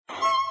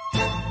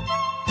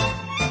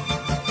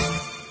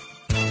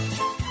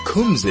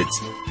Kumzits.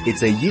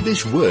 It's a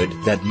Yiddish word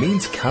that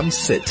means come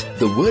sit.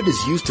 The word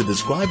is used to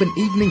describe an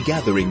evening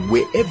gathering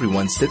where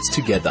everyone sits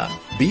together,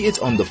 be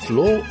it on the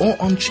floor or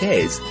on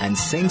chairs, and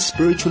sing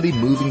spiritually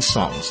moving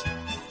songs,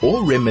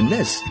 or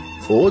reminisce,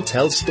 or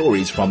tell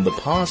stories from the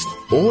past,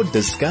 or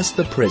discuss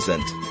the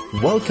present.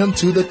 Welcome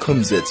to the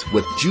Kumzits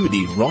with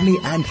Judy, Ronnie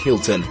and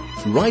Hilton,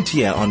 right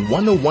here on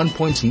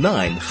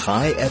 101.9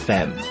 Chai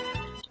FM.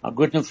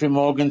 Guten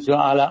Frühmorgen zu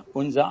alle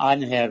unsere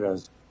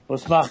Anhörer.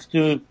 Was machst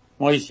du,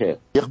 Moishe?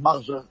 Ich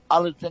mache so,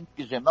 alle sind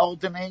in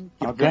Ordnung.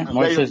 Okay,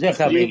 Moishe ist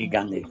sicher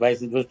weggegangen. Ich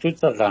weiß nicht, was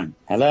tut er dran.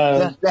 Hallo?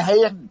 Kannst du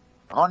hören?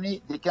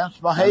 Ronnie, du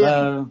kannst mal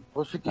hören.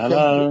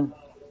 Hallo?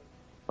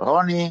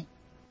 Ronnie?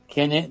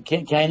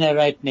 Keiner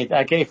reitet nicht.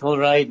 Okay, ich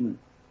will reiten.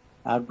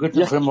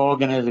 Guten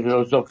Frühmorgen, ich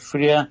sage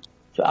früher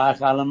zu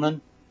euch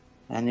allen.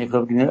 Und ich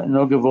habe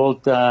nur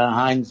gewollt,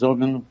 Heinz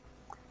sagen,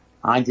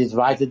 Heinz ist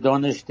weiter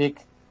Donnerstag.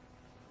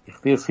 Ich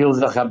fühle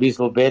sich ein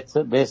bisschen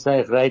besser.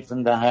 Ich reite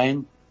von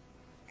daheim.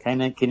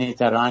 Keiner kann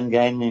nicht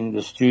reingehen in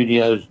die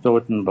Studios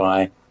dort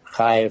bei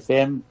Chai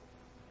FM.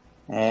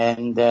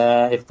 Und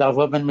ich darf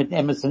oben mit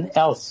Emerson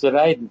Els zu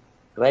reiten.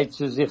 Reit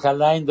zu sich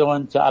allein da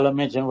und zu allen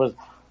Menschen, was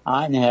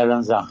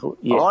einhören sagen.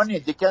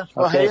 Ronnie, du kannst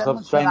mal hören. Ich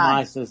habe zwei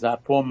Meisters,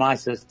 ein paar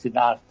Meisters zu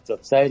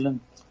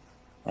erzählen.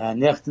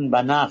 Nächten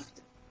bei Nacht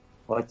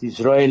hat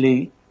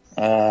Israeli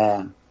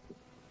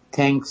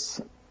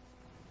tanks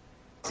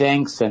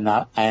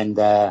and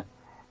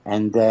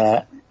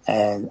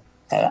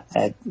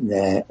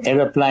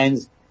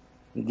airplanes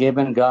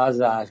gegeben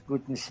Gaza einen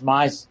guten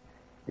Schmeiß,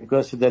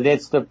 because für die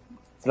letzten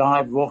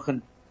 3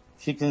 Wochen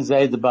schicken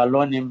sie die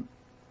Ballonen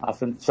auf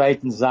der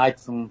zweiten Seite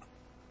von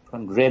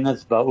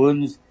Grenz bei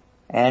uns,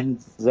 und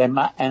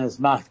es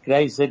macht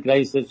größer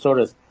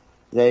Sorges.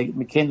 Wir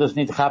können das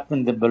nicht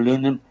haben, die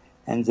Ballonen,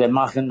 und sie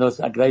machen das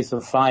eine große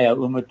Feier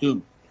und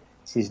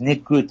es ist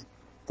nicht gut.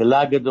 Die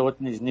Lage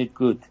dort ist nicht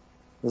gut.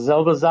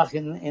 Dasselbe Sache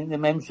in dem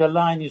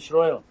Memschala in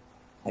Israel.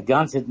 Die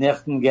ganze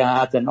Nächten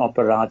gehabt eine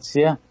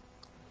Operation,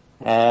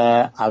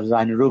 auf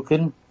seinen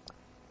Rücken,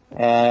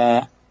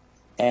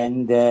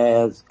 und,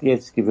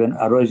 jetzt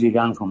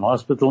rausgegangen vom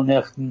Hospital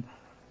Nächten,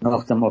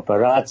 nach dem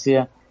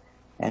Operation,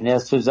 und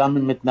ist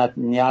zusammen mit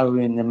Netanyahu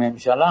in dem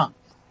Memschala.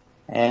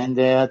 Und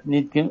hat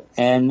nicht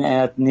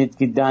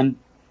getan,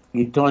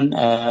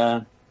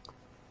 er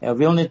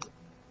will nicht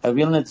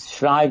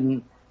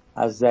schreiben,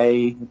 als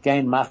sie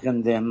kein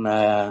machen dem,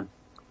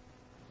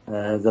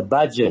 the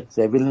budget.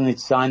 They will nicht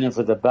signen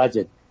for the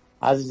budget.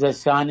 Also sie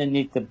signen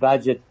nicht the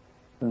budget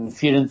am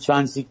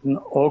 24.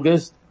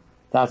 August,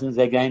 dürfen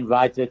sie gehen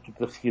weiter zu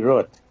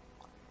Bechirot.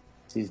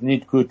 Es ist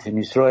nicht gut. In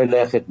Israel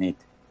lächelt nicht.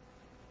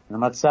 Und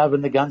man sagt,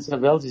 in der ganzen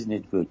Welt ist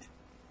nicht gut.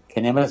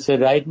 Kann jemand so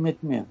reden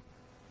mit mir?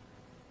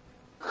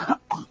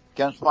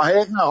 Kannst du mal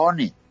hören,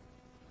 Ronnie?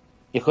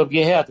 Ich hab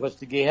gehört. Hast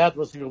du gehört,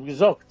 was ich hab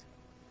gesagt?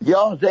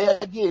 Ja, sehr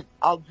gut.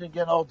 Alles in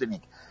Ordnung.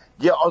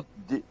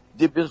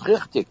 Die bist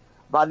richtig.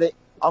 Weil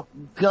auf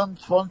dem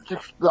 24.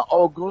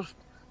 August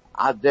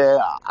hat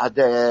der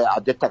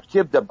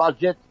Taxib, der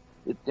Budget,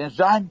 den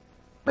sein,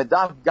 man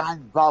darf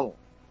kein Ball.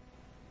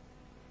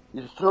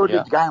 Es soll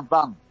nicht kein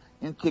Ball.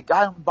 Und die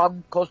kein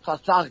Ball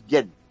kostet das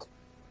Geld.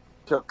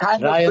 So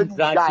keiner will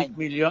nicht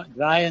gehen.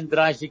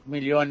 33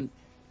 Millionen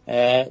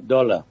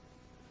Dollar.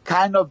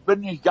 Keiner will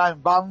nicht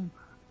kein Ball.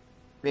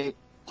 Das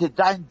ist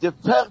der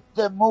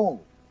 4. Mal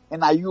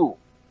in einem Jahr.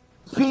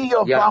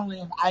 4 Ball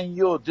in einem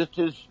Jahr. Das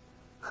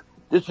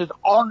ist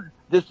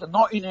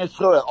noch in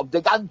Israel, auf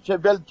der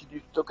ganzen Welt,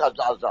 die Stücke.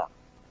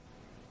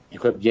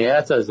 Ich hab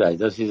gehört, das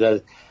ist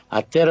eine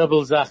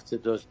terrible Sache,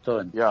 das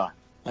tun. Ja.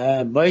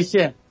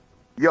 Moishe?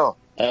 Ja.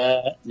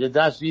 Du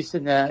darfst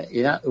wissen,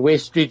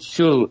 West Street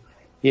Schule.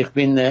 Ich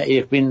bin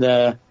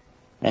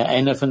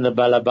einer von der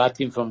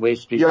Balabatim von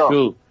West Street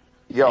Schule.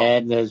 Ja.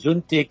 Und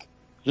Sonntag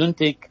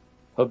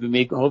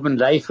haben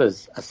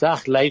Leifers,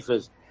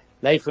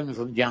 Leifen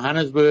von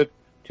Johannesburg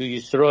to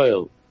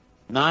Israel.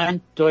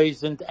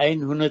 91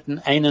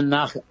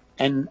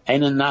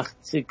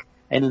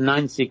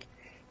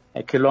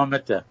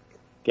 Kilometer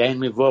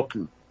gehen wir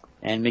walken.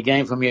 Und wir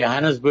gehen von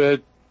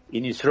Johannesburg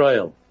in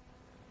Israel.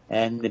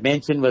 Und die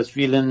Menschen, was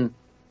vielen,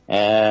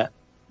 kommen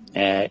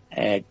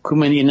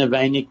in ein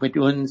wenig mit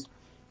uns.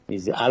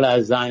 Wir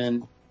alle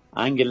seien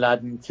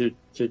eingeladen zu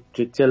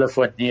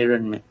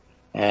telefonieren,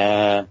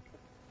 mir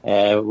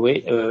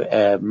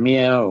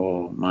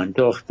und meine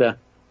Tochter.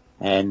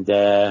 Und,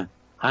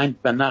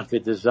 Heint bei Nacht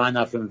wird es sein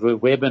auf dem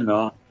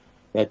Webinar,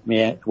 dass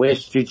wir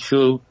West Street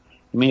Schule,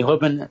 wir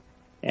haben,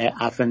 wir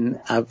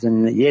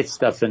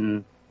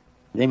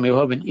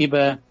haben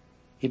über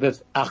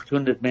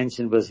 800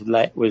 Menschen, was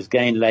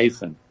gehen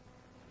laufen.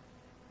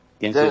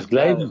 Kannst du das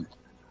glauben?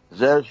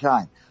 Sehr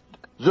schön.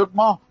 Sag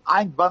mal,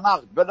 ein bei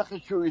Nacht, welche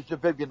Schule ist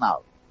das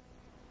Webinar?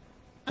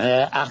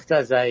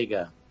 8.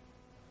 Seiger.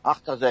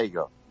 8.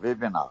 Seiger,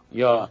 Webinar.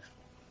 Ja.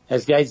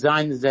 Es geht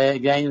sein, sie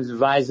gehen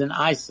weisen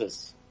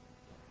ISIS.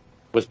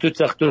 Was tut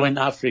sich durch in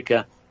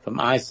Afrika vom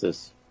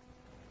ISIS?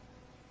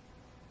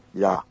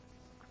 Ja.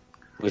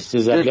 Das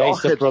ist ein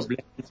größtes Problem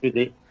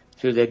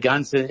für die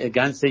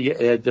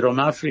ganze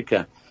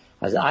Drum-Afrika.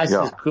 Also eins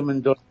ist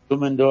kommen da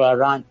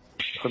rein.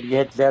 Ich hab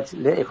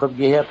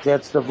gehört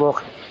letzte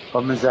Woche,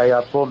 haben sie ja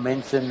ein paar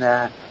Menschen,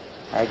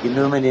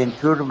 genommen in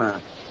Türme.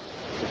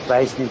 Ich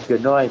weiß nicht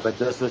genau, aber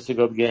das, was ich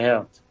hab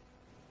gehört.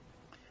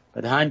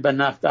 Aber heim bei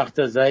Nacht 8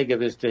 Säge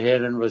wirst du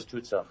hören, was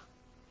tut's auch.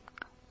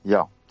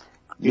 Ja.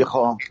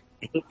 Hilton,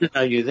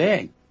 are you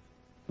there?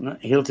 No,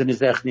 Hilton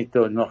ist echt nicht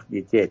da, noch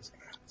nicht jetzt.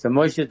 So,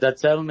 Moshe,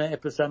 erzähl mir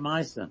etwas am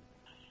meisten.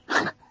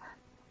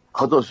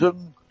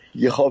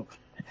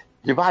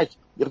 Ich weiß,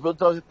 ich will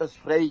doch etwas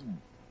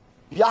fragen.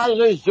 Wie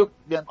alle sucht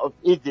man auf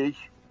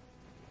Yiddish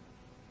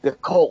the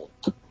cold?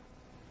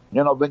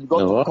 You know, when you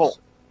go to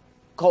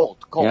cold.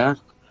 Ja?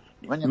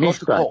 When you go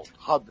to cold,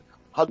 how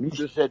do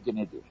you say it in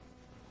Yiddish?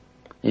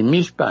 In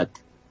Mishpat.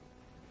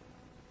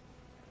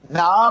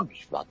 No,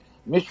 Mishpat.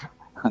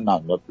 No,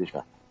 not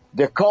Mishpat.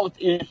 The cold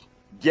is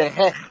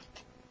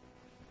gerecht.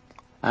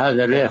 Ah,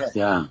 gerecht,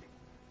 ja.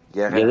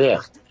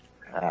 Gerecht.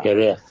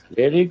 Gerecht.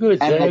 Very good,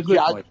 very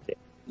good.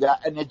 Yeah,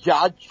 and a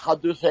judge, how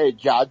do you say a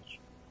judge?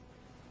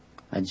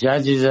 A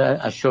judge is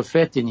a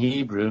shofet in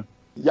Hebrew.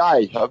 Yeah,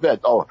 a shofet.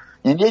 Oh,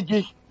 in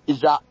Yiddish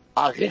is a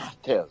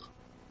richter.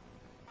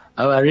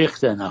 Oh, a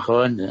richter,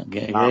 nachon.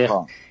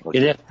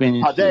 Gerecht bin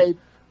ich.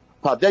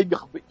 Padei,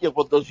 ich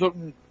wollte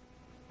sagen,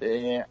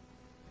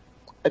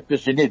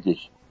 etwas in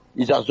Yiddish.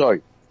 Ist so.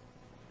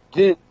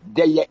 Der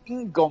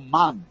inge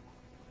Mann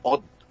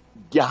hat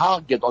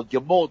gehargert und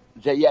gemord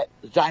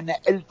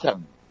seine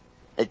Eltern.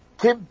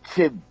 Kommt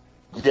zum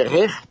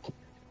Gericht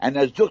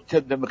und sucht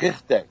zu dem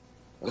Richter.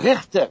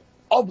 Richter,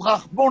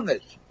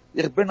 Obrachmunes,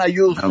 ich bin ein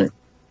Yosef.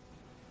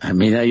 Ich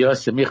bin ein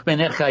Yosef, ich bin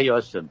echt ein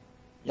Yosef.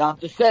 You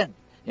understand?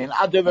 In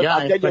other words,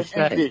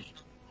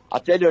 I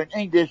tell you in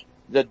English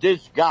that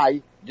this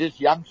guy, this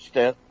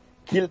youngster,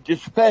 killed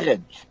his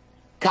parents.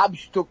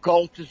 Comes to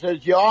court and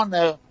says, Your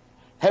Honor,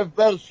 have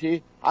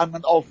mercy, I'm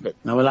an orphan.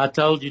 Now, well, I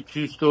told you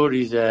two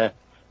stories.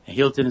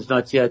 Hilton is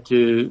not here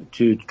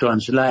to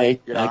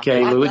translate. Yeah.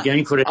 Okay, well, we're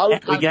going for an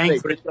ad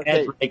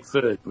break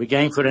first. We're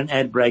going for an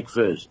ad break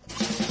first.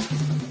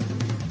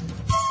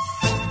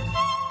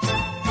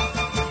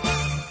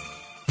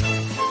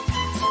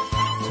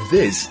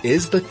 This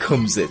is the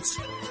Kumzits.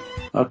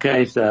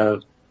 Okay,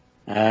 so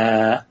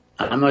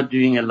I'm not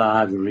doing a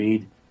live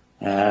read,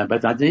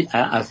 but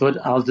I thought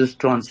I'll just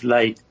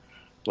translate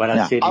what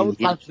I said. I will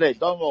translate,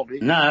 don't worry.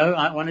 No,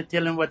 I want to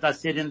tell him what I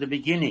said in the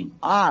beginning.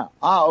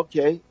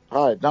 Okay.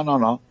 Right,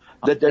 no.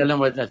 I'll tell him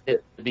what I said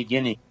at the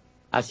beginning.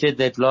 I said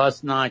that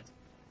last night,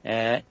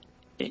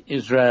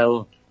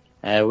 Israel,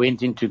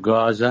 went into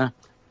Gaza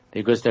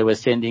because they were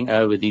sending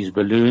over these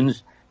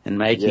balloons and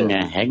making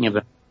a hang of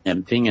a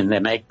thing, and they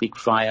make big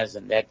fires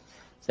and that.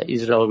 So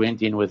Israel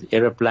went in with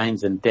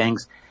aeroplanes and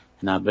tanks,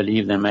 and I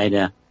believe they made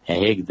a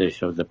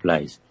hegdish of the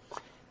place.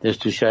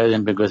 Just to show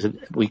them, because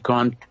we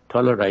can't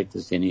tolerate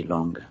this any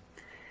longer.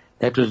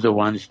 That was the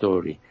one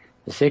story.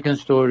 The second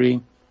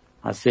story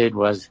I said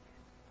was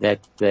that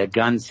the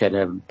Gantz had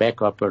a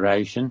back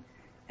operation,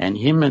 and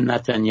him and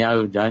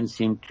Netanyahu don't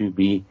seem to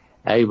be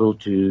able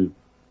to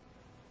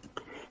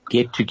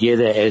get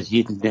together as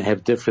yet. They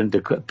have different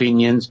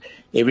opinions.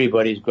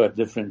 Everybody's got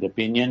different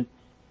opinion,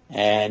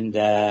 and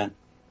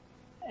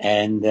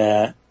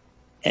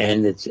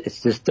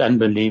it's just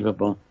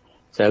unbelievable.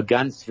 So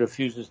Gantz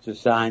refuses to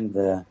sign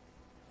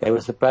they were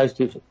supposed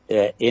to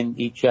end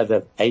each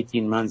other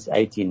 18 months,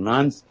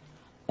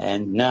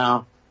 and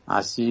now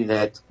I see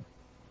that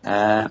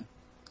they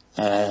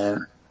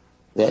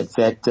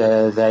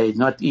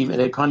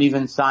can't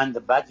even sign the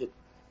budget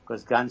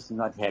because Gantz is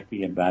not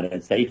happy about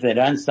it. So if they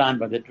don't sign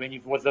by the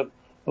 24th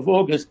of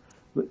August,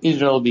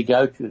 Israel will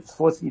go to its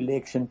fourth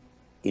election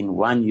in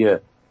 1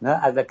 year. No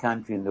other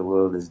country in the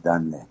world has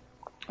done that.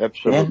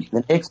 Absolutely.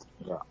 Then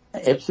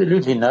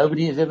absolutely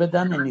nobody has ever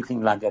done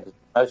anything like that. It's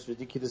the most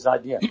ridiculous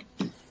idea.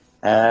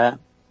 The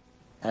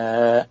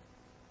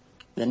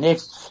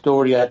next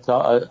story I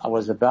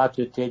was about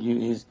to tell you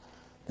is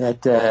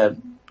that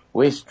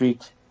West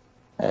Street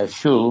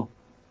Shul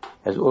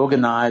has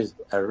organized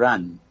a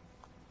run,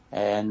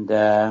 and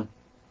we're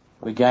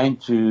going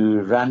to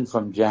run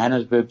from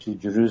Johannesburg to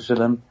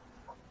Jerusalem.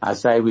 I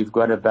say we've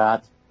got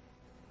about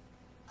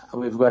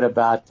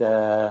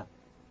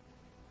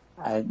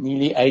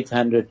nearly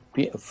 800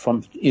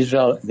 from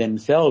Israel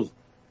themselves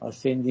are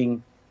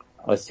sending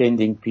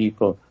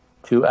people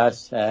to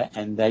us,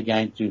 and they're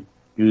going to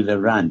do the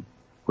run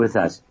with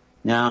us.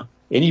 Now,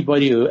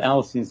 anybody who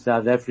else in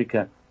South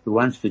Africa who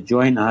wants to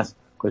join us,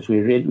 because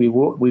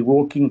we're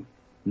walking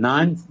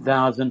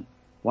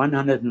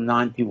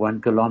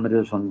 9,191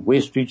 kilometers from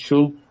West Street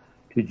Shul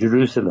to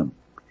Jerusalem.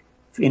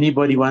 If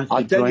anybody wants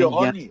to join, I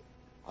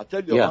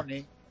tell you,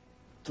 honey,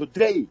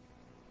 today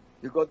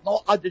you got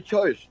no other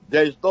choice.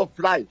 There is no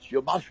flights.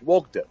 You must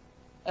walk there.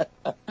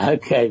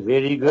 Okay,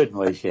 very good,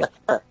 Moshe.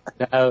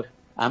 So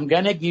I'm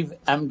gonna give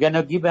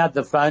out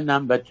the phone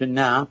number to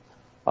now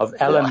of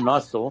Alan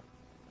Nossel.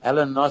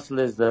 Alan Nossel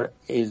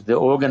is the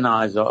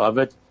organizer of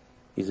it.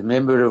 He's a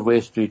member of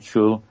West Street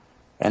Shul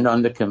and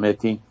on the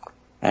committee.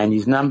 And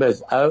his number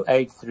is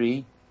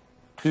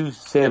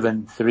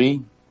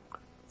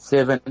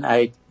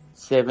 083-273-7866.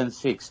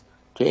 7876.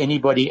 To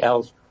anybody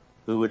else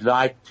who would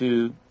like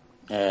to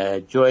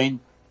join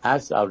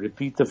us, I'll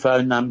repeat the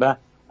phone number,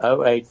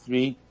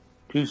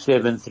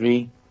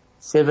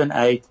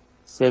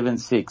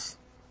 083-273-7876.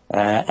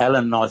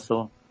 Alan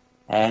Nossel.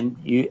 And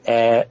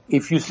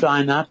if you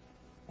sign up,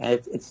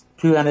 it's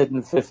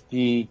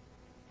 250,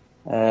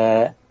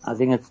 I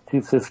think it's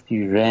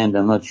 250 rand,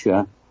 I'm not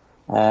sure.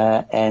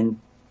 And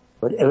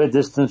whatever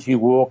distance you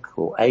walk,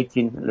 or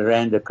 18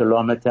 rand a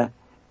kilometer,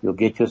 you'll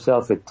get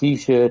yourself a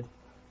t-shirt,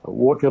 a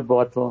water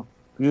bottle,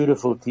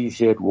 beautiful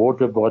t-shirt,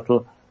 water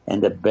bottle,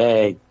 and a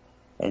bag.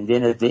 And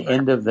then at the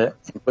end of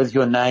with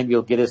your name,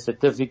 you'll get a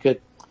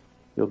certificate.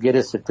 You'll get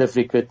a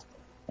certificate,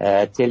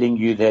 telling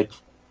you that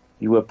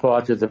you were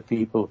part of the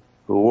people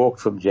who walked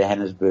from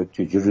Johannesburg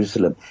to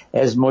Jerusalem.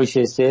 As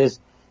Moshe says,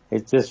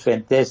 it's just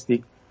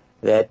fantastic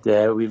that,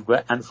 we've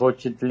got,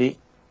 unfortunately,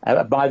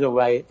 by the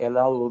way, El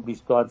Al will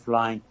start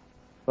flying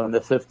from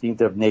the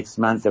 15th of next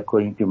month,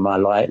 according to my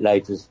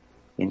latest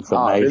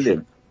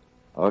information.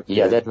 Really? Okay.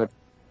 Yeah, that would.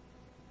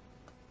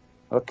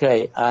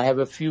 Okay, I have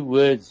a few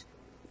words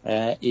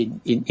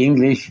in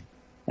English,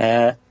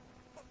 in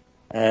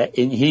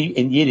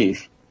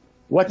Yiddish.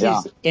 What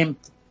is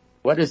empty?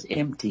 What is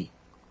empty?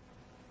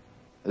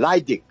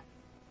 Leidig.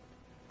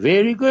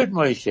 Very good,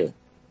 Moshe.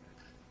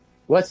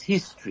 What's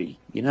history?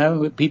 You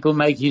know, people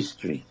make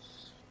history.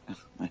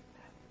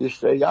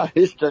 History, yeah,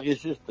 history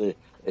is history.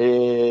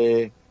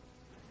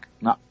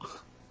 No.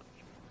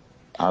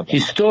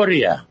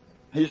 Historia.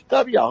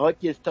 Historia,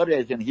 okay, historia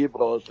is in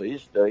Hebrew also.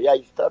 History, yeah,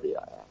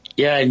 historia.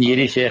 Yeah, in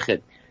Yiddish. Yeah.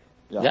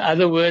 The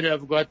other word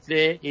I've got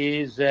there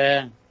is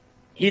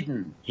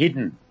hidden.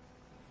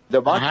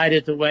 The what? I hide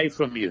it away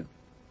from you.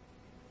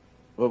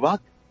 The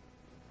what?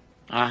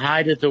 I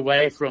hide it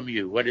away from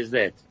you. What is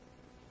that?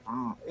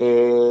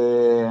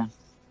 Oh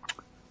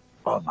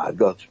my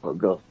God,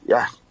 forgot.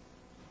 Yeah.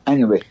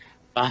 Anyway.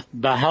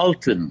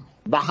 Behalten.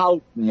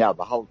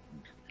 Behalten.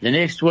 The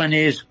next one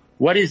is,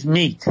 what is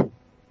meat?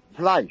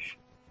 Fleisch.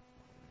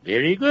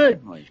 Very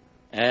good,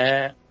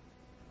 Moshe.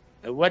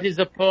 What is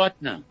a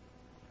partner?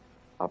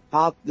 A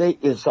partner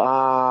is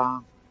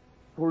a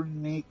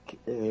Pulnik,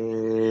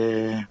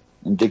 in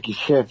the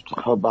Geschäft,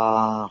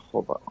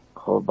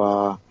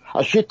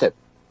 a Schitte.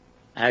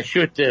 A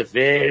shooter,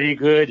 very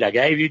good. I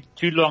gave you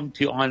too long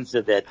to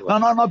answer that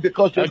one. No,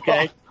 because it's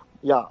okay.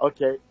 Yeah,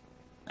 okay.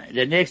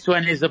 The next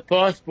one is a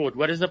passport.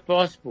 What is a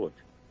passport?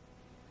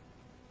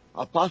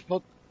 A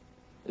passport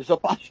is a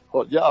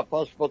passport. Yeah, a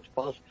passport.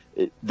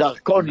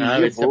 Darkon in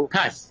No, it's a Hebrew.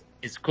 pass.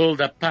 It's called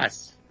a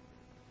pass.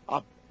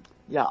 A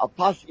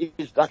pass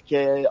is like,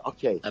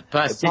 okay. A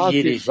pass in pass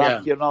Yiddish, is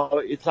like, yeah.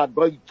 it's like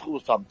going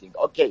through something.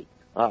 Okay.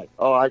 All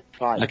right,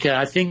 fine. Okay,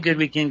 I think that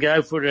we can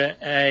go for a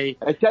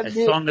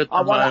song at the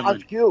I want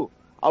moment. to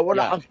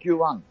ask you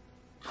one.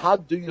 How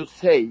do you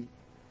say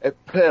a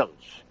purse?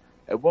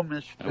 A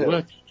woman's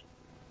purse.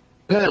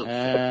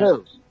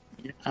 Purse.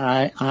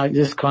 I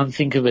just can't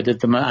think of it at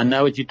the moment. I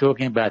know what you're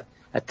talking about.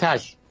 A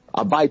tash.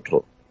 A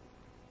beitel.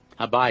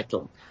 A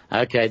beitel.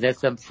 Okay,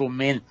 that's for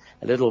men,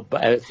 a little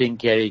thing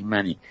carrying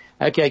money.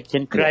 Okay,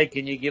 Craig,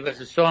 can you give us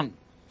a song?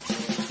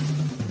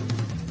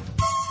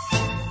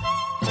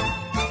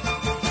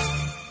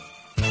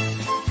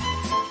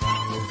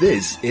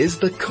 This is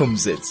the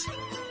Kumzits.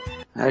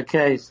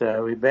 Okay,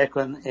 so we're back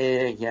on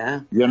air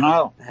here. You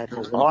know,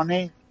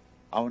 Ronnie,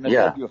 I want to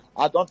tell you,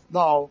 I don't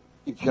know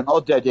if you know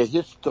the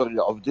history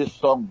of this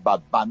song,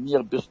 but Bei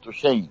mir bist du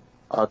schön.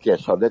 Okay,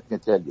 so let me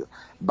tell you.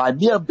 Bei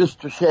mir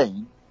bist du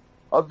schön,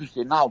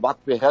 obviously now what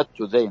we heard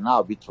today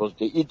now, it was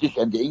the Yiddish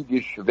and the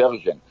English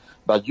version.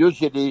 But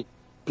usually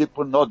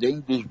people know the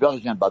English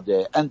version, but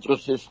the Andrew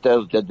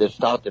sisters that they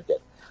started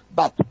it.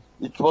 But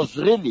it was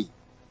written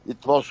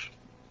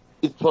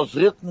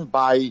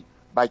by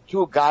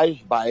two guys,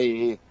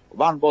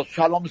 one was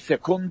Shalom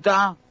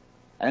Sekunda,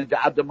 and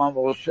the other one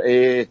was,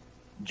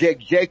 Jake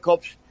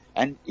Jacobs,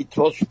 and it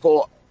was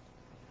for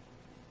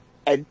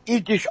an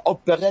Yiddish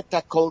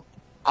operetta called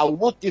I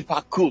Would If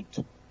I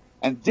Could.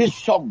 And this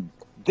song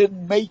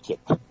didn't make it.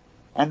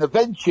 And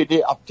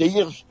eventually, after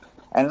years,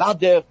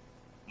 another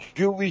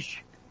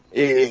Jewish,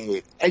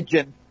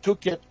 agent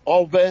took it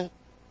over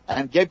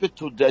and gave it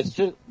to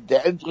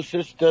the Andrew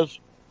sisters,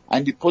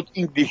 and he put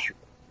English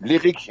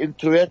lyrics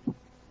into it,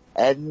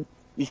 and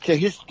it's a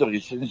history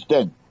since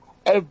then.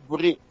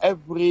 Every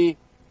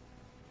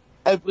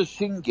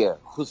singer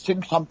who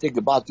sings something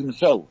about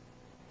himself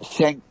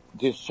sang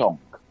this song.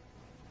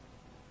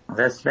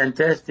 That's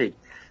fantastic.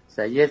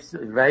 So jetzt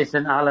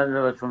wissen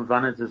alle, von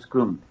wann es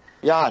kommt.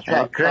 Ja,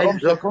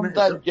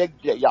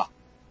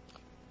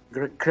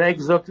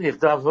 Craig sagt, if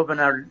darf haben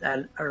a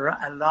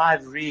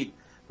live read,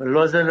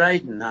 los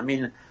reden,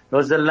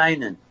 los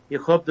leinen.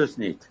 Ich hab das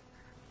nicht.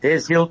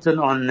 There's Hilton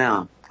on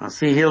now. I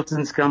see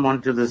Hilton's come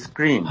onto the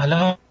screen.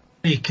 Hello,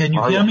 can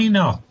you hear me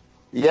now?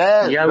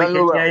 Yes, yeah, we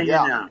can hear you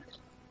now.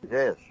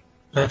 Yes.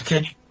 But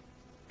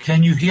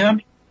can you hear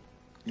me?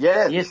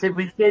 Yes. Yes,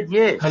 we said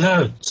yes.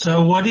 Hello.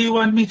 So what do you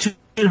want me to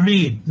you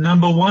read?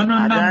 Number one or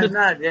I number?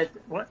 don't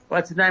know.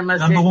 What's the name I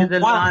said Number to the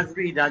one. live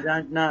read? I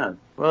don't know.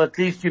 Well, at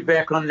least you're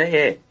back on the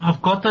air.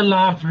 I've got the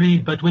live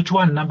read, but which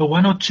one? Number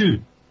one or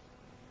two?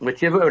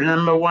 Whichever,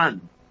 number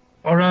one.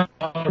 All right,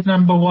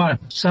 number one.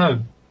 So,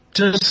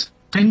 just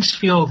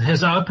Linksfield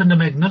has opened a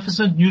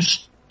magnificent new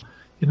store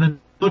in the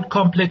Wood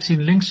Complex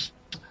in Links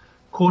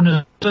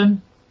Corner.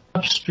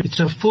 It's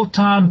a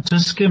full-time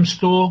Dischem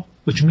store,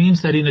 which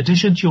means that in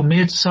addition to your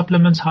meds,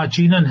 supplements,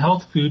 hygiene and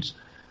health foods,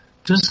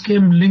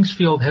 Dischem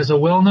Linksfield has a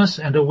wellness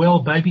and a well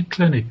baby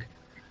clinic.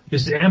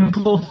 There's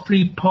ample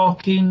free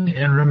parking,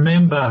 and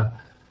remember,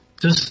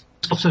 just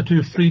also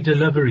do free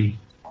delivery.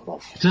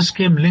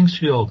 Dischem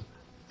Linksfield,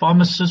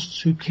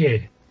 pharmacists who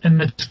care.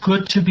 And it's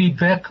good to be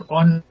back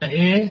on the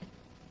air.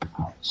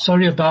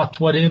 Sorry about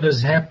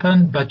whatever's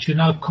happened, but you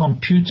know,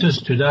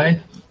 computers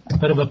today, a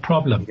bit of a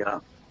problem. Yeah.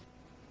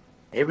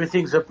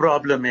 Everything's a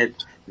problem.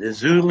 The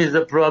Zoom is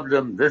a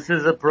problem. This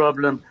is a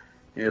problem.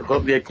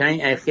 Halbe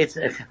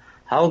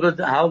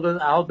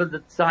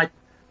Zeit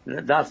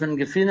davon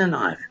gefunden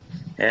euch.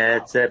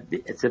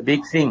 It's a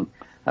big thing.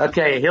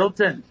 Okay,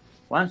 Hilton,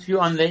 once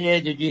you're on the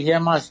air, did you hear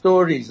my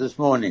stories this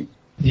morning?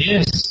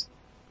 Yes.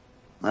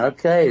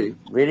 Okay,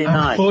 very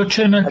nice.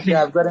 Unfortunately. Okay,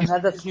 I've got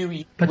another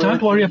few. But don't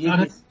worry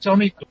about it. Tell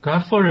me, go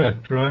for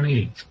it,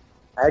 Ronnie.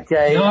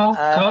 Okay. No,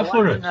 go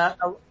for it.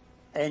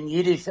 In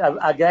Yiddish,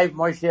 I gave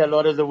Moshe a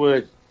lot of the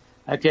words.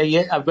 Okay,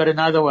 yeah, I've got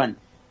another one.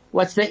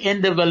 What's the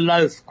end of a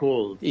loaf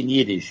called in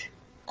Yiddish?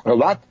 A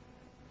what?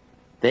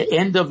 The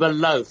end of a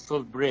loaf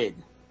of bread.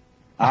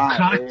 A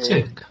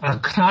kreutzig.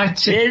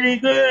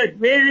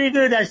 Very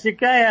good,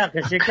 Ashikayach.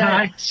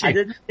 Kreutzig. I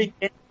didn't think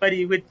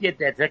anybody would get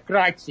that. A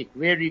kreutzig.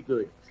 Very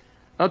good.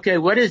 Okay,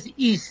 what is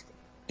east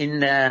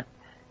in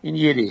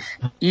Yiddish?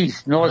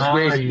 East,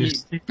 northwest,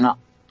 east. No.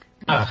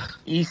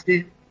 East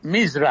is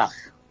Mizrach.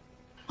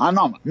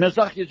 No,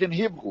 Mizrach is in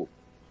Hebrew.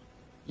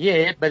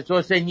 Yeah, but it's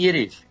also in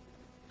Yiddish.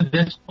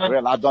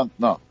 Well, I don't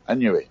know.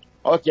 Anyway.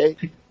 Okay.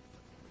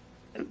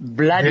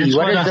 Bloody. That's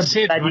what is I the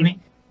said, bloody? Ronnie.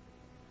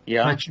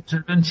 Yeah. But you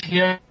didn't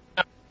hear.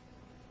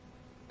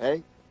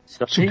 Hey?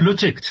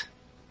 Zublutigt.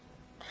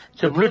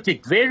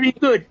 Blutik. Very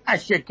good.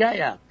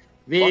 Ashikaya.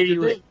 Very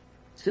good.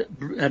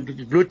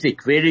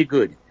 Blutik. Very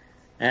good.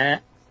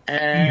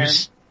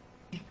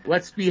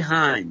 What's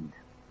behind?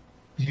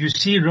 You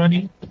see,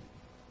 Ronnie,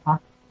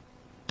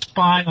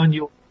 spy on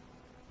your,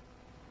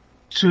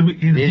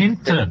 in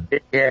Hinton.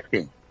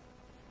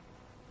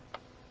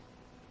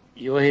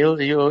 You're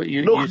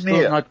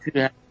still not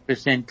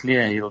 200%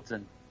 clear,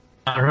 Hilton.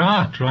 All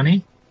right,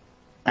 Ronnie.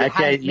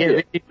 Okay, yeah,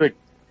 very good.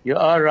 You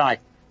are right.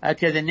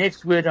 Okay, the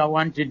next word I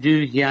want to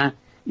do here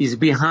is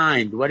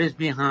behind. What is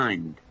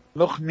behind?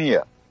 Noch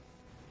mehr.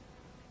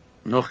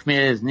 Noch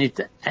mehr is nicht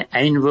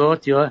ein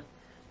Wort, ja.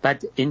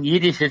 But in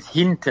Yiddish it's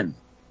hinten.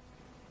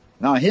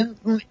 Now,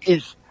 hinten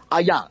is,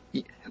 yeah.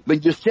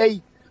 When you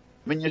say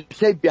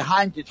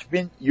behind, it's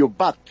been your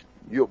butt.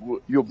 Your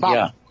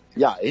butt.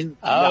 Yeah. Yeah. Yeah,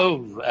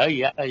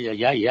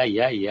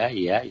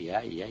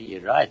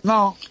 you're right.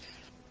 No.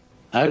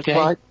 Okay.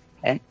 Right.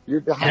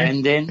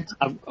 And then,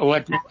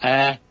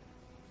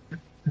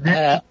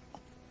 the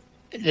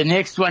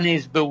next one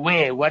is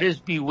beware. What is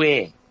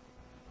beware?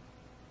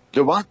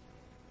 The what?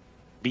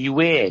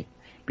 Beware.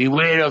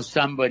 Beware of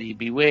somebody.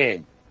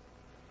 Beware.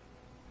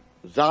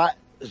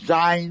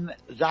 Sein.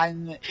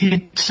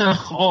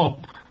 Hitzach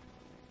op.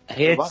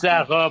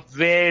 Hitzach up.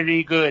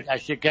 Very good.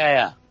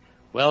 Ashikaya.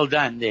 Well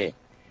done there.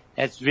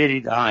 That's very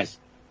nice.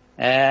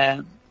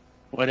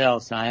 What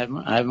else? I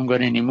haven't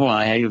got any more.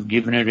 I've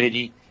given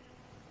already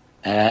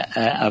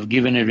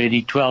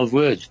 12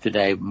 words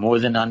today, more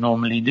than I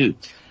normally do.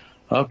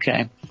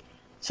 Okay.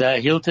 So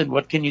Hilton,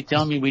 what can you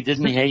tell me we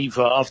didn't hear you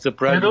for after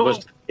program?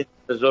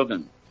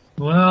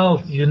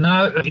 Well, you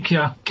know,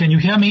 can you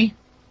hear me?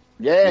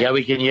 Yeah. Yeah,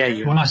 we can hear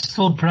you. Well, I'm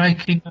still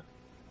breaking.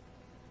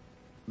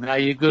 No,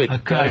 you're good.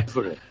 Okay. Go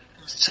for it.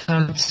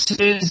 So it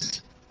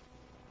says,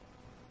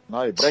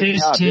 No, you're breaking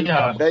says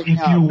out. here,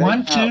 if you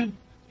want to,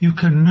 you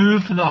can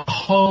move the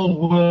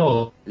whole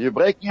world. You're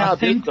breaking out. I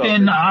think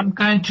then I'm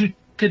going to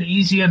take it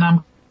easy and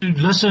I'm going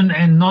to listen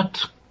and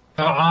not,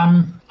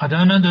 I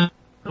don't understand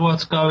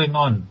what's going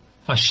on.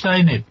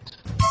 Verstehe nicht.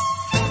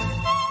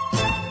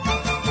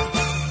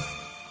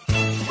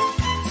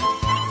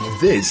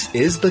 This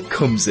is the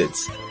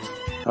Kumzits.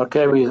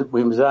 Okay,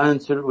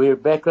 we're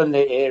back on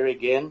the air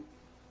again.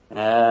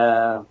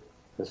 The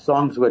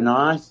songs were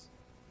nice,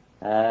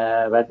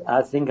 but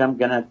I think I'm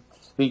gonna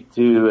speak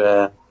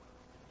to,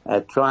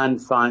 try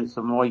and find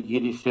some more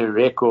Yiddish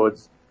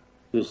records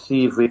to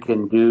see if we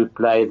can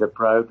play the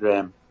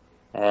program,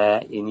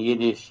 in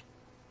Yiddish,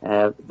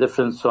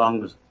 different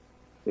songs,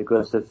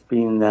 because it's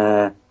been,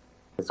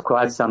 it's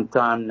quite some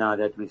time now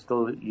that we're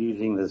still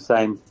using the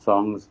same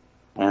songs,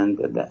 and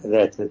that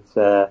it's,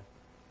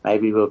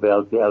 maybe we'll be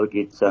able to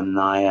get some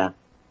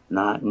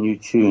new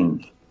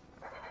tunes.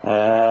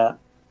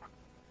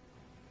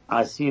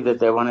 I see that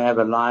they want to have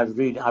a live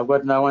read. I've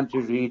got no one to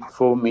read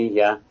for me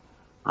here.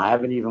 I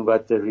haven't even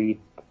got to read.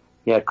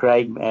 Yeah,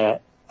 Craig,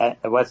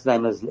 what's his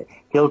name is,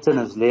 Hilton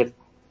has left.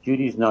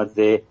 Judy's not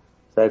there.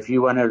 So if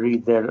you want to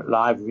read the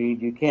live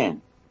read, you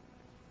can.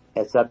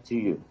 It's up to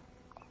you.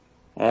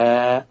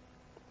 What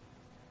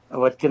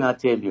can I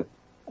tell you?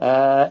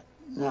 Now,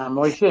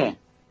 Moshe.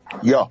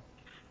 Ja.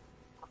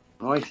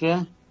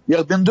 Moshe?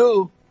 Ich bin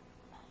du.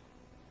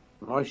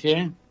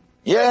 Moshe?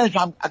 Yes,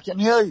 I can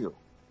hear you.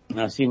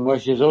 I see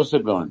Moshe's also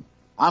gone.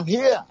 I'm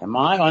here. Am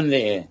I on the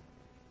air?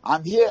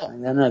 I'm here.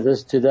 No,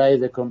 today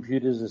the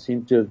computers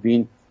seem to have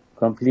been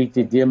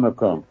completely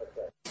demakom.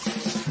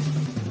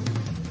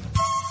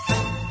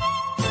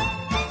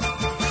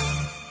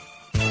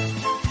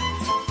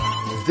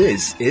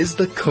 This is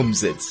the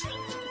Kumzits.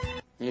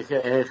 Ich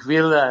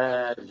will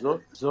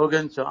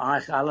sagen zu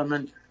euch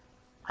allen,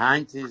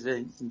 Heinz ist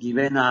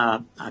gewesen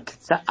ein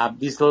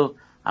bisschen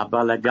ein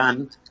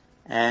Balagan,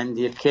 und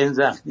ihr kennt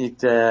sich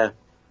nicht,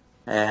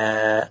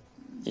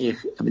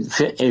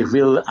 ich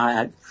will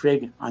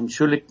fragen,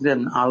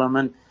 entschuldigen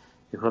allen,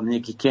 ich habe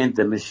nicht gekannt,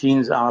 die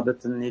Machines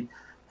arbeiten nicht,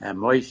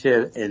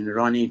 Moshe und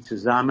Ronnie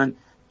zusammen,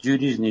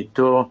 Judy ist nicht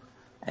da,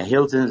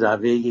 Hilton ist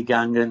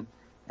weggegangen,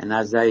 und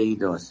er sei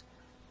das.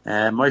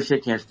 Moshe,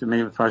 kannst du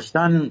mich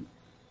verstanden?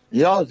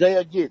 Ja,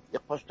 sehr gut.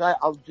 Ich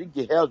verstehe alles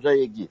hierher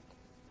sehr gut.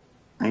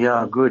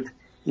 Ja, gut.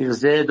 Ich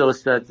sehe,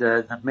 dass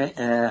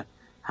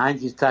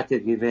Heinz ist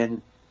Tage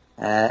gewesen,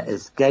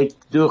 es geht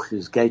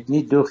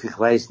nicht durch, ich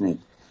weiß nicht.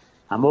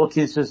 Einmal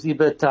kannst du es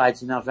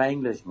übertreiben auf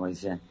Englisch,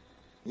 Moshe.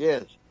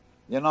 Yes.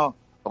 You know,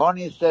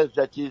 Ronnie says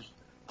that he's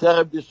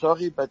terribly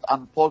sorry, but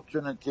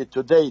unfortunately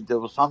today there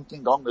was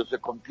something wrong with the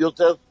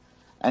computers,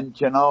 and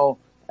you know,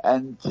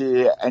 and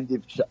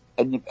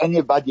if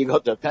anybody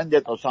got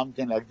offended or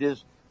something like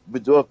this, we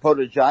do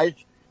apologize,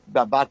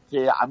 but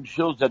I'm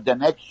sure that the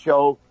next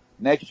show,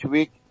 next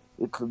week,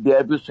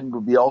 everything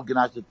will be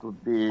organized, it will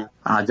be...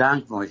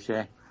 Dank,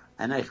 Moshe.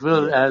 Und ich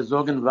will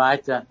sagen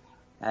weiter,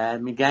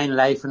 wir gehen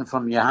laufen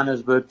von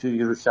Johannesburg to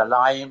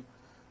Jerusalem,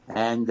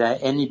 and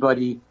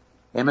anybody,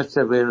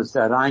 Emerson will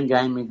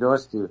reingehen mit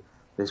uns,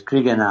 das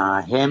kriegen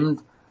ein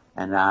Hemd,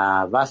 und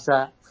ein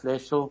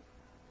Wasserfläschel,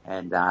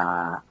 und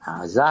ein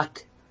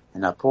Sack,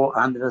 und ein paar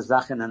andere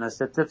Sachen, und ein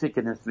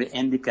Certificate, das wir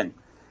endigen.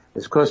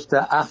 Es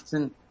kostet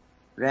 18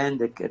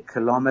 Rand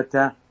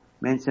Kilometer.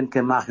 Menschen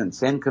können machen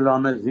 10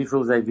 Kilometer, wie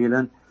viel sie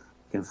wollen.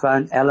 You can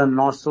phone Alan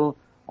Nossel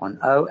on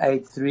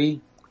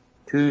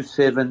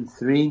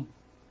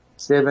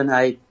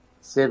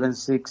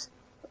 083-273-7876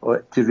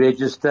 to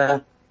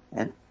register,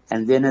 and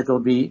then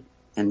it'll be,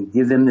 and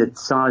give them the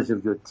size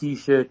of your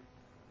t-shirt,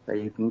 so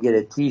you can get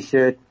a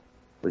t-shirt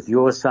with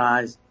your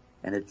size,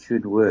 and it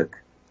should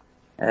work.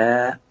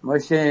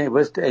 Moshe,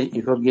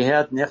 ich habe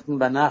gehört, Nächten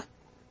bei Nacht,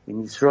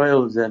 in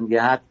Israel, sie haben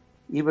gehabt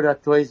über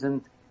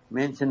 1000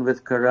 Menschen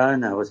with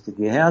Corona. Hast du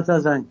gehört,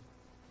 also?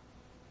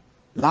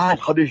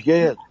 Nein, habe ich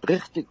gehört.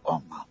 Richtig,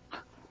 oh Mann.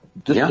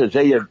 Das ist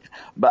sehr,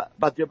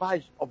 but du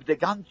weißt, auf der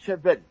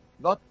ganzen Welt,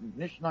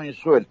 nicht nur in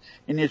Israel.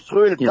 In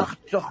Israel dachte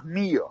ich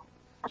mir,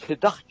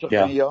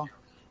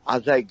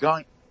 als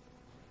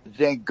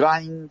sie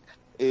gehen,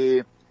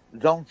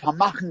 sollen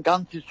vermachen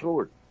ganz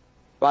Israel.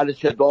 Weil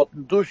es ja dort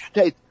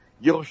durchsteht,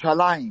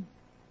 Jerusalem.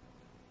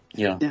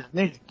 Ja. Ist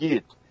nicht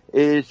gut.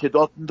 Sie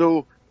dort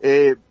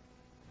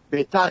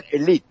Betar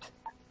Elite.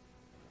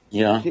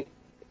 Ja.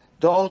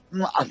 Dort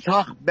als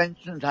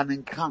Menschen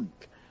sind krank.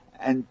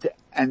 Und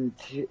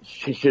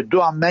sie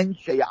do ein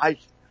Mensch,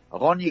 heißt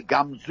Ronnie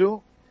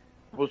Gamzu,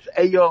 was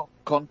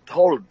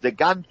kontrolliert the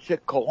ganze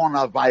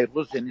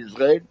Coronavirus in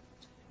Israel.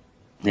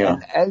 Ja.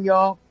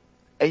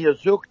 Und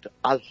sucht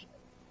als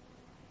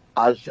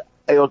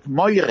hat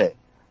Meure,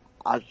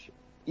 als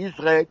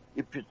Israel,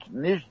 if es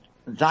nicht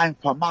sein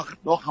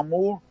vermacht noch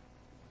einmal,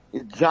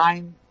 es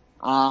sein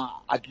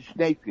a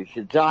Geschnäfisch,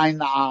 es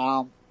sein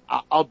a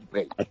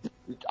outbreak.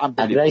 A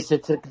große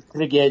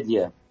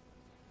Tragedie.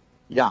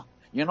 Yeah.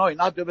 You know, in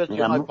other words,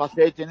 if I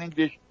say it in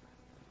English,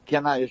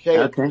 can I say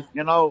it? Okay.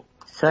 You know,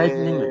 Say it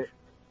in English.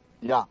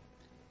 Yeah.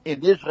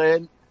 In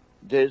Israel,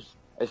 there's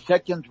a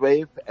second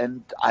wave,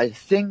 and I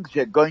think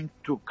they're going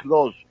to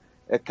close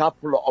a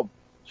couple of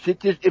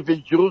cities, if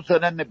it's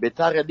Jerusalem and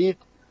Beitar Illit,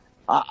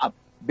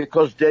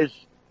 because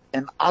there's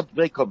an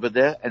outbreak over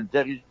there, and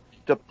there is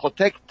the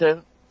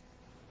protector,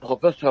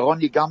 Professor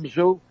Ronnie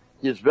Gamzu.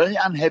 He is very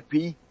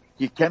unhappy.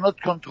 He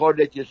cannot control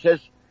it. He says,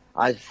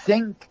 I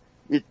think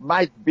it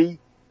might be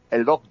a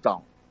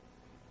lockdown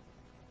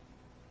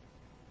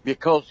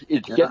because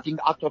it's getting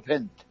out of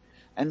hand.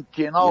 And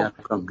you know,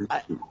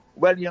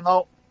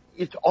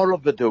 it's all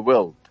over the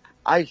world.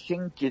 I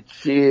think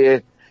it's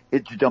the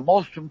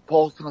most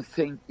important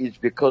thing is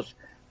because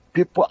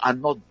people are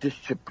not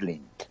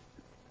disciplined.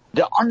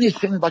 The only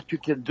thing that you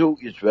can do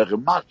is very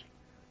much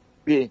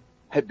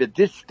have a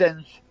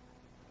distance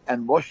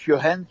and wash your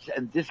hands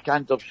and this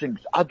kind of things.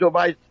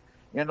 Otherwise,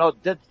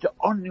 that's the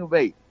only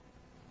way.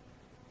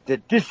 The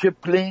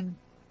discipline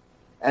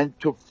and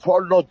to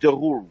follow the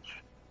rules.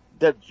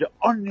 That's the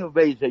only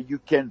way that you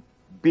can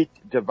beat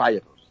the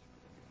virus.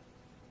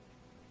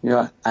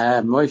 Ja,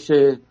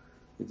 Moshe hat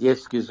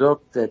jetzt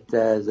gesagt,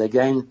 dass sie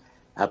gehen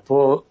ein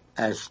paar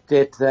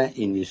Städte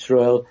in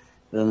Israel,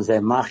 und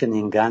sie machen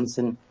den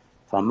ganzen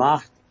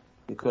vermacht.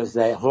 because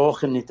they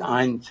hochen nicht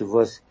ein zu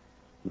was,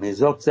 mir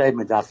sagt sie,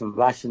 mir darf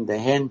waschen die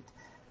Hände,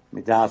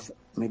 mir darf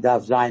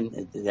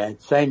sein,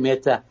 2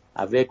 Meter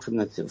weg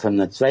von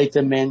der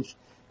zweiten Mensch,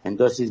 und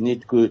das ist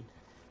nicht gut.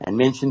 Und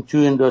Menschen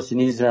tun das in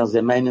Israel,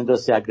 sie meinen,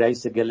 das ist ja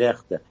große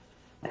Gelächter.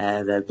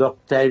 Der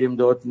Doktoren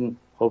dort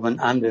haben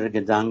andere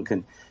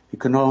Gedanken. Wir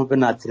können auch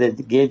eine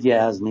Tragödie,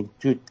 als man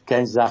tut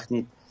keine Sache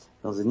nicht,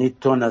 also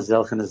nicht tun als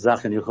solche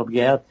Sachen. Ich habe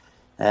gehört,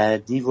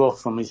 die Woche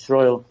von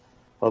Israel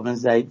haben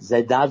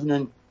sie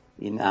davnen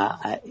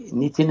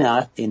nicht in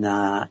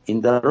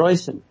der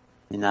Reusen,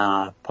 in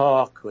a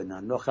Park, in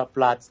a noch a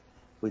Platz,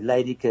 with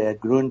leidige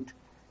Grund,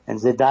 und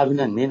sie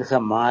davnen Mincha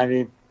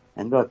Mari,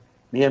 und dort.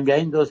 Wir haben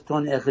gehen das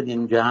tun echt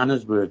in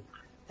Johannesburg.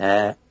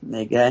 Du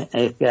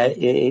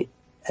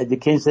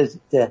kennst es,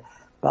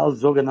 bald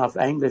sagen auf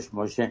Englisch,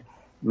 Moshe.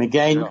 Wir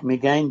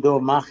gehen da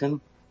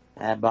machen,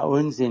 bei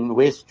uns in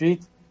West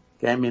Street,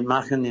 gehen wir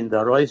machen in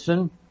der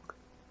Reusen,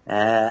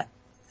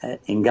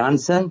 im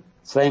Ganzen,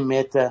 2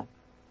 Meter,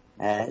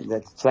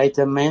 der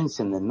zweite Mensch,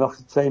 und dann noch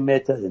 2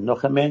 Meter, dann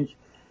noch ein Mensch,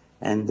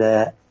 und,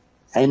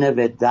 einer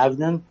wird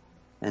davnen,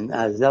 und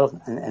er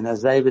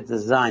wird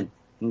es sein.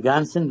 Im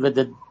Ganzen wird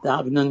er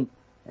davnen,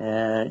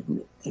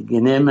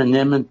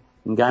 nehmen,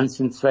 im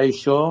Ganzen 2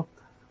 Show,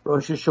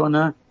 Rosh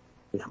Hashanah.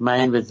 Ich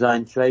meine, wird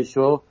sein 2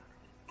 Show.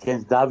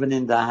 Kannst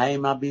davnen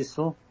daheim ein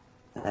bisschen,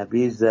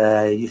 bis,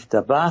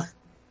 Yishtabach.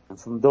 Und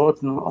von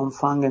dort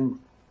umfangen,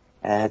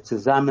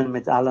 zusammen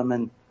mit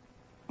allem,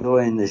 da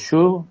in der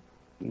Schule,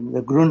 in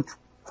der Grund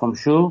vom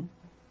Schule.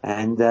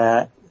 Und,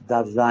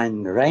 darf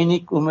sein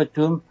reinig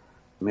umgetum.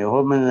 Wir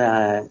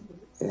haben,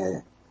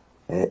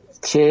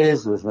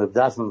 Chairs, was wir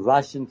dürfen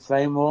waschen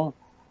 2 Mal.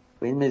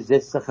 Wenn wir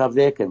setzt sich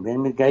weg, und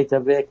wenn wir geht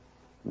weg,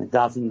 wir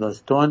dürfen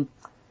das tun.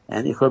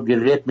 Und ich habe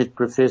geredet mit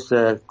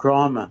Professor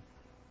Kramer.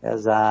 Er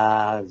ist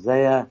ein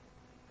sehr,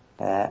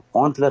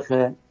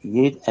 ordentlicher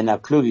Jid und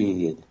ein kluger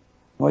Jid.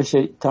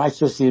 Moshe,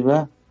 teilst du es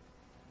über?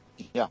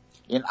 Yeah.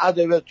 In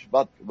other words,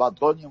 what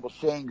Ronnie was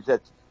saying is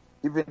that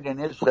even in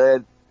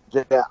Israel,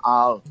 they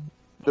are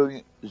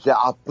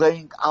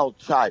playing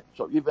outside.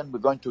 So even we're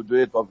going to do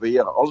it over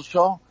here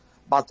also.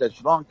 But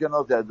as long, there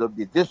will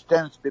be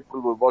distance, people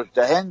will wash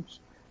their hands,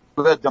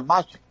 wear the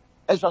mask.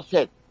 As I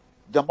said,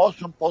 the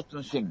most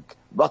important thing,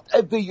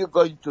 whatever you're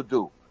going to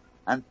do,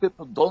 and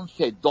people don't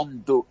say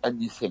don't do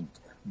anything,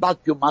 but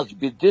you must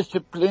be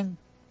disciplined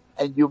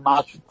and you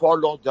must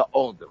follow the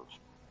orders.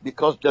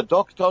 Because the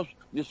doctors,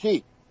 you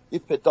see,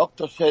 if a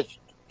doctor says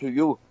to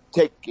you,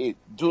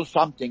 do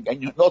something,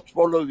 and you're not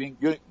following,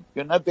 you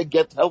never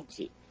get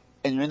healthy.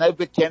 And you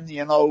never can,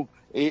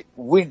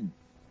 win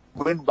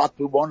what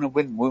we want to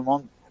win. We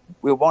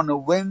want to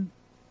win,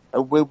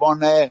 and we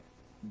want to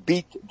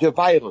beat the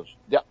virus.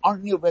 The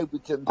only way we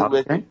can do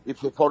it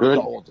if we follow the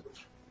orders.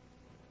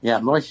 Yeah,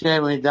 Moshe,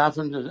 wir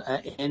dürfen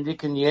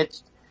endigen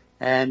jetzt,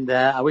 and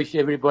I wish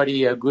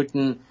everybody a good,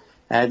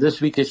 this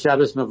week is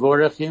Shabbos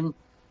Mevorachim,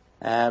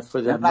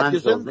 for the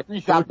month of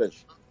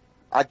Shabbos.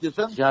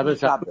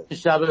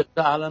 Shabbos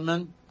to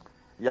Alleman.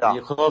 Ja.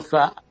 Ich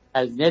hoffe,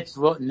 als nächste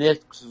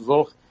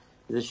Woche,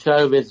 the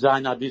show wird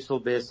sein ein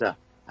bisschen besser.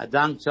 I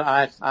danke zu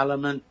euch,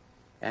 Alleman,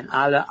 and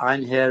alle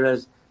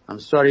Einhörers. I'm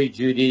sorry,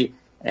 Judy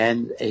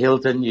and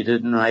Hilton, you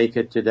didn't make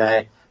it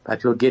today,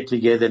 but we'll get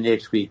together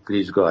next week,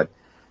 please God.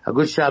 A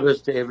good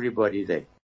Shabbos to everybody there.